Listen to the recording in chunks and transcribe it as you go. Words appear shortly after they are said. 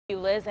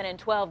Liz, and in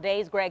 12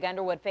 days, Greg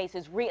Underwood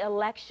faces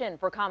re-election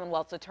for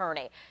Commonwealth's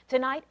attorney.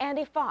 Tonight,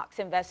 Andy Fox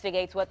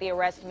investigates what the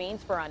arrest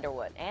means for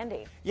Underwood.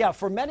 Andy. Yeah,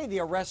 for many, the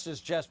arrest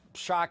is just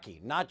shocking,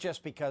 not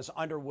just because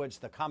Underwood's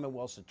the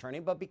Commonwealth's attorney,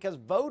 but because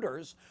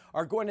voters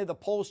are going to the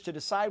polls to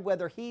decide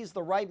whether he's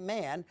the right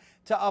man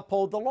to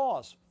uphold the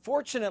laws.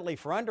 Fortunately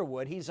for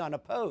Underwood, he's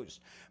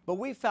unopposed. But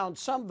we found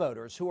some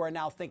voters who are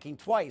now thinking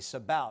twice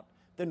about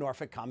the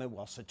Norfolk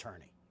Commonwealth's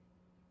attorney.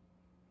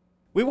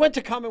 We went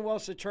to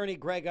Commonwealth's attorney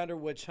Greg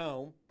Underwood's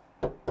home.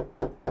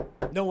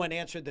 No one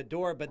answered the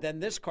door, but then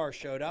this car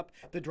showed up.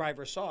 The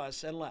driver saw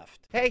us and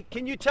left. Hey,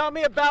 can you tell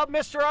me about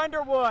Mr.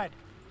 Underwood?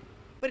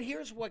 But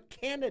here's what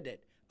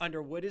candidate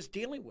Underwood is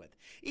dealing with.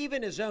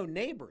 Even his own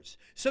neighbors,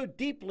 so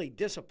deeply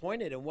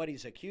disappointed in what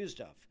he's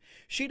accused of.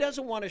 She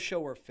doesn't want to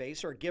show her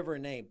face or give her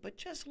name, but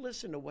just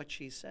listen to what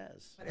she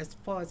says. As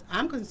far as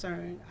I'm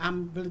concerned,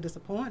 I'm really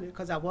disappointed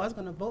because I was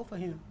going to vote for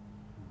him.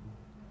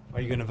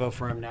 Are you going to vote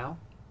for him now?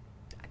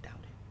 I doubt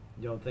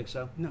it. You don't think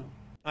so? No.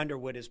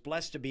 Underwood is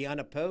blessed to be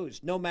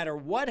unopposed. No matter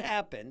what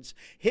happens,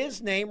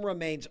 his name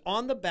remains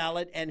on the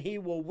ballot and he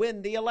will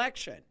win the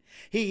election.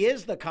 He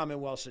is the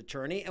Commonwealth's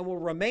attorney and will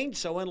remain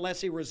so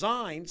unless he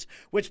resigns,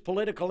 which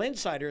political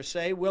insiders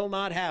say will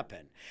not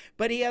happen.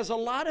 But he has a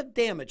lot of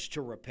damage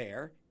to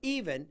repair,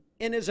 even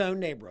in his own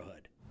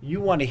neighborhood.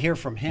 You want to hear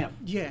from him?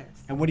 Yes.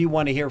 And what do you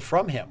want to hear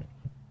from him?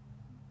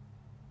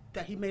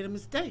 That he made a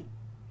mistake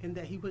and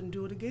that he wouldn't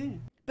do it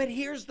again. But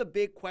here's the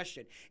big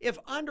question. If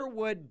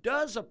Underwood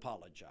does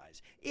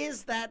apologize,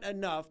 is that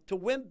enough to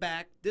win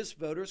back this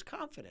voter's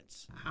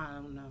confidence? I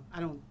don't know.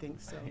 I don't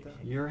think so, though.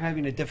 You're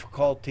having a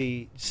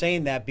difficulty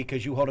saying that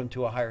because you hold him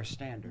to a higher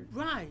standard.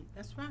 Right.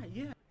 That's right.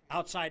 Yeah.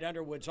 Outside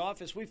Underwood's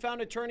office, we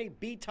found attorney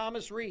B.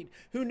 Thomas Reed,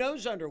 who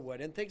knows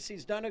Underwood and thinks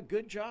he's done a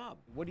good job.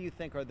 What do you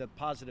think are the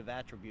positive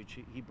attributes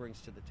he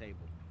brings to the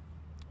table?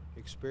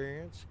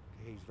 Experience.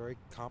 He's very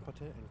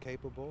competent and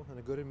capable and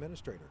a good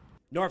administrator.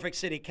 Norfolk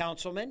City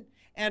Councilman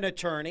and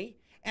attorney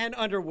and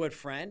Underwood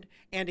friend,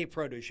 Andy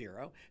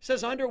Protogiro,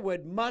 says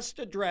Underwood must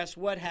address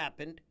what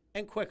happened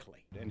and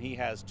quickly. And he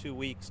has 2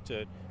 weeks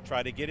to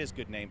try to get his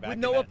good name back. With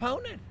no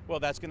opponent. Well,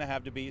 that's going to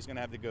have to be, he's going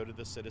to have to go to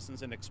the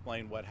citizens and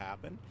explain what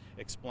happened,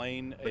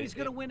 explain. But he's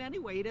going to win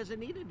anyway. He doesn't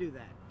need to do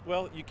that.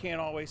 Well, you can't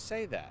always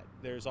say that.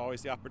 There's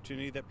always the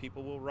opportunity that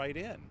people will write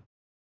in.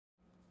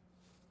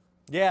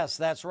 Yes,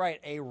 that's right.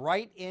 A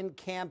write-in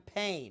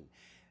campaign.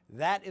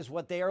 That is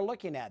what they are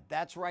looking at.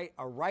 That's right.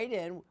 A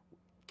write-in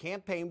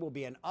campaign will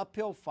be an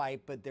uphill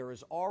fight, but there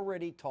is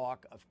already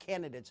talk of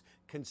candidates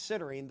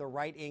considering the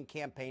write-in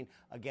campaign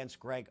against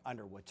Greg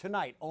Underwood.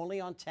 Tonight, only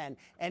on 10,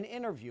 an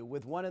interview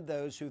with one of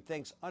those who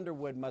thinks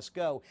Underwood must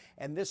go.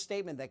 And this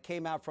statement that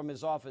came out from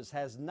his office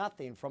has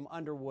nothing from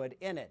Underwood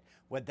in it.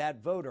 What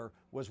that voter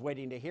was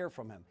waiting to hear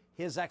from him.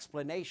 His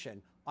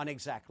explanation on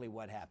exactly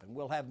what happened.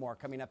 We'll have more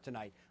coming up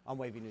tonight on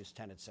Wavy News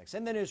 10 at 6.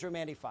 In the newsroom,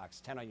 Andy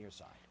Fox, 10 on your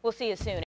side. We'll see you soon.